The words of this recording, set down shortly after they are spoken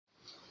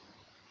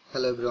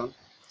Hello everyone.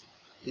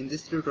 In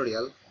this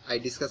tutorial, I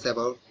discuss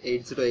about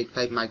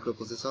 8085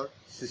 microprocessor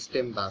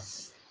system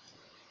bus.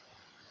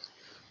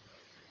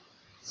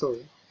 So,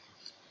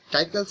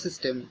 typical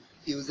system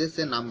uses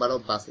a number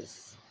of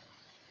buses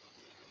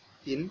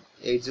in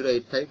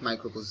 8085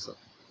 microprocessor.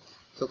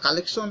 So,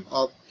 collection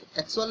of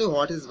actually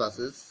what is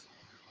buses?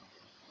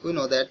 We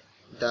know that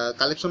the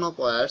collection of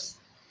wires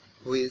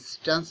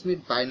which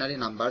transmit binary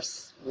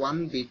numbers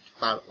 1 bit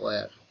per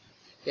wire.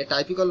 A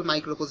typical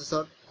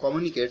microprocessor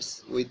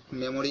communicates with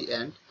memory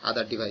and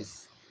other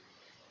device.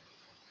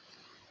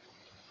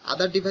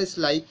 Other device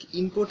like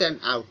input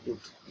and output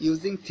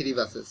using 3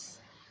 buses.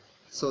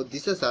 So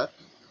these are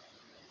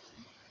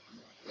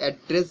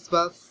address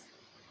bus,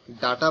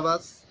 data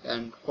bus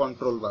and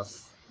control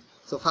bus.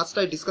 So first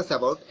I discuss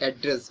about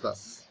address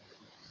bus.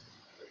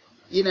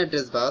 In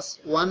address bus,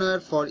 1 wire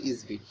for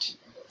each bit.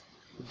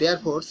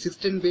 Therefore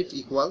 16 bit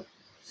equal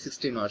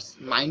 16 wires.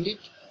 Mind it,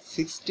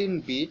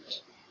 16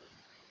 bit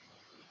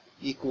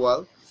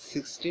equal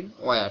 16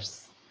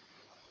 wires,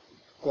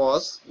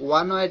 cause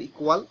 1 wire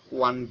equal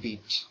 1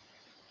 bit,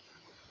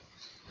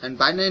 and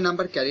binary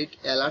number carried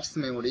alerts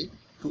memory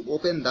to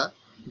open the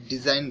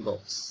design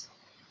box.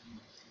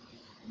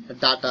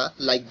 Data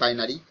like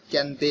binary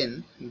can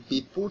then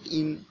be put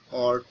in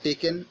or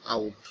taken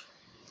out.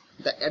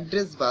 The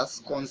address bus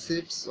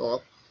consists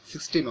of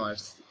 16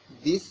 wires.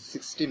 These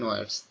 16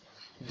 wires,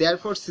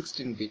 therefore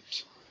 16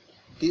 bit.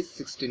 This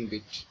 16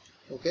 bit,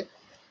 okay,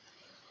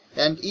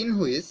 and in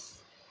which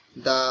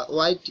the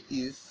weight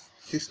is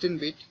 16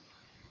 bit.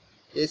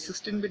 A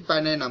 16 bit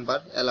binary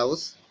number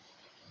allows,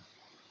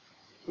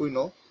 we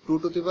know, 2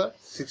 to the power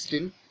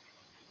 16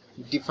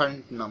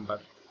 different number,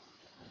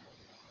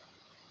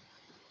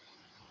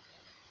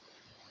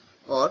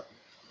 or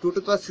 2 to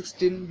the power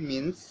 16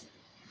 means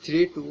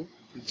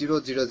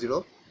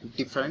 32000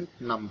 different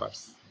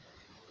numbers,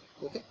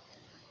 okay.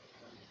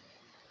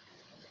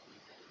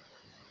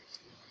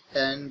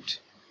 And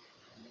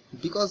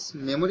because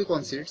memory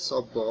consists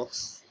of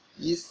box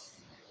is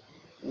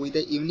with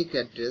a unique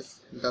address,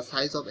 the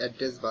size of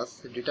address bus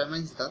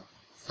determines the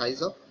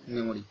size of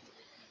memory.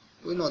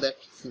 We know that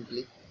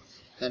simply,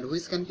 and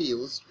which can be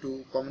used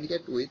to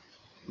communicate with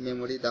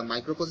memory. The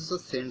microprocessor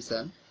sends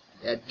an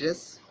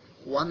address,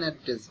 one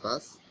address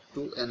bus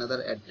to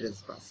another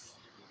address bus.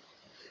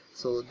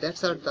 So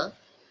that's the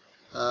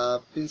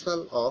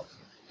principle of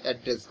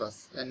address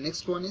bus. And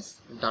next one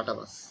is data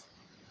bus.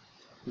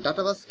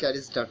 Data bus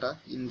carries data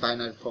in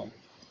binary form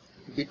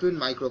between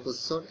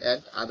microprocessor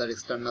and other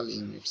external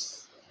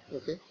units,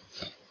 okay,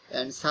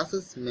 and such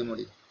as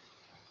memory.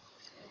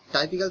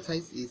 Typical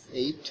size is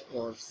 8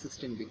 or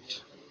 16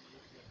 bit.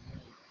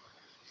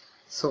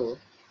 So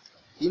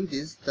in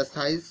this, the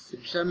size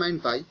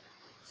determined by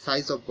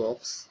size of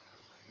box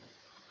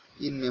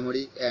in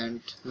memory,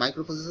 and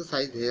microprocessor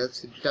size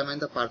helps determine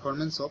the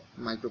performance of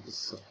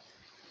microprocessor.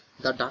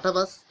 The data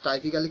bus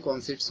typically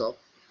consists of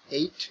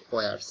 8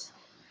 wires.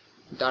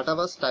 Data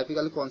bus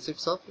typically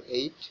consists of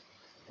 8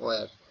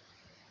 wire.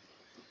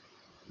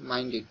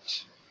 Mind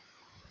it.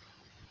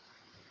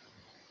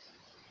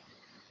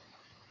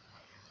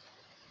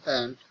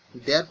 And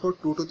therefore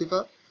 2 to the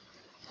power,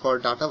 for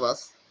data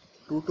bus,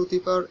 2 to the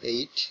power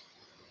 8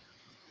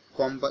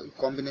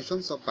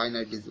 combinations of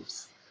binary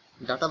digits.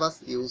 Data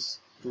bus used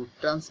to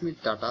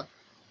transmit data,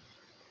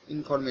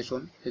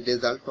 information,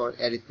 result or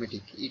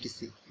arithmetic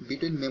etc.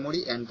 between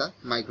memory and the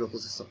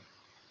microprocessor.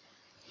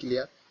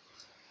 Clear?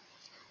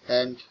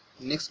 And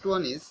next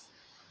one is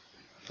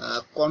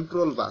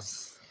control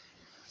bus.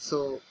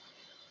 So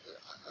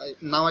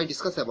now I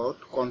discuss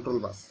about control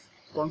bus.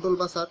 Control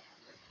bus are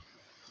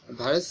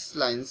various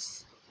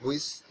lines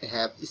which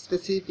have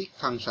specific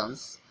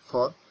functions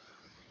for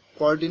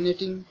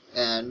coordinating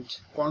and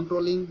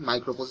controlling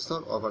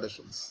microprocessor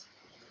operations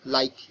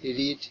like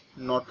read,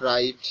 not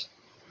write,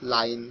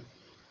 line,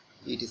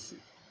 etc.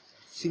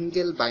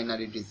 Single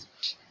binary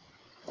digit.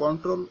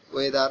 Control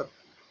whether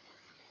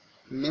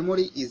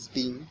memory is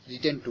being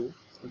written to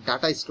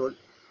data stored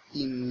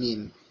in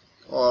NIM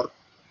or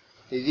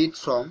read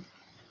from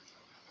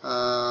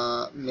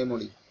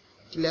memory.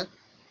 Clear?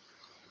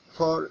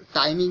 For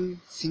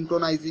timing,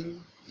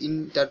 synchronizing,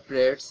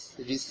 interprets,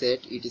 reset,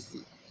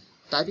 etc.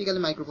 Typically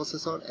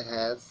microprocessor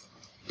has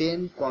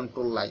 10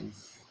 control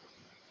lines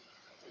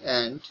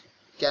and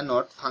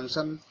cannot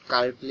function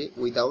correctly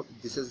without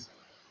these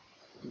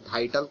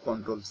vital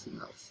control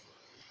signals.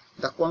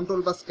 The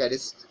control bus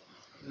carries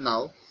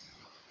now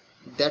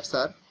that's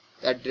our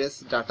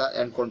address, data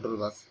and control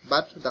bus,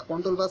 but the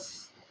control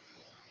bus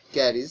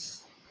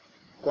carries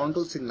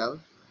control signal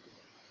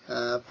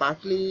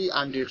partly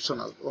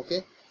unidirectional,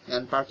 okay,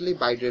 and partly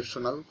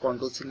bidirectional.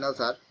 Control signals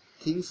are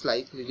things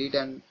like read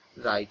and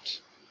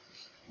write.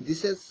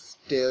 This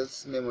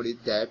tells memory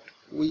that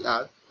we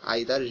are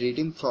either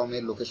reading from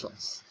a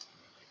locations.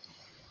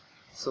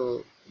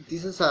 So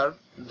these are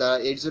the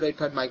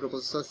 8085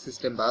 microprocessor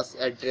system bus,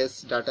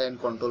 address, data and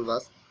control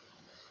bus.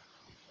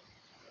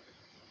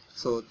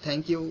 So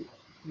thank you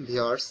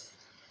viewers,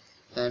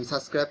 and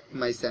subscribe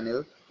my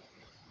channel.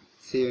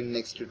 See you in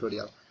next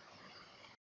tutorial.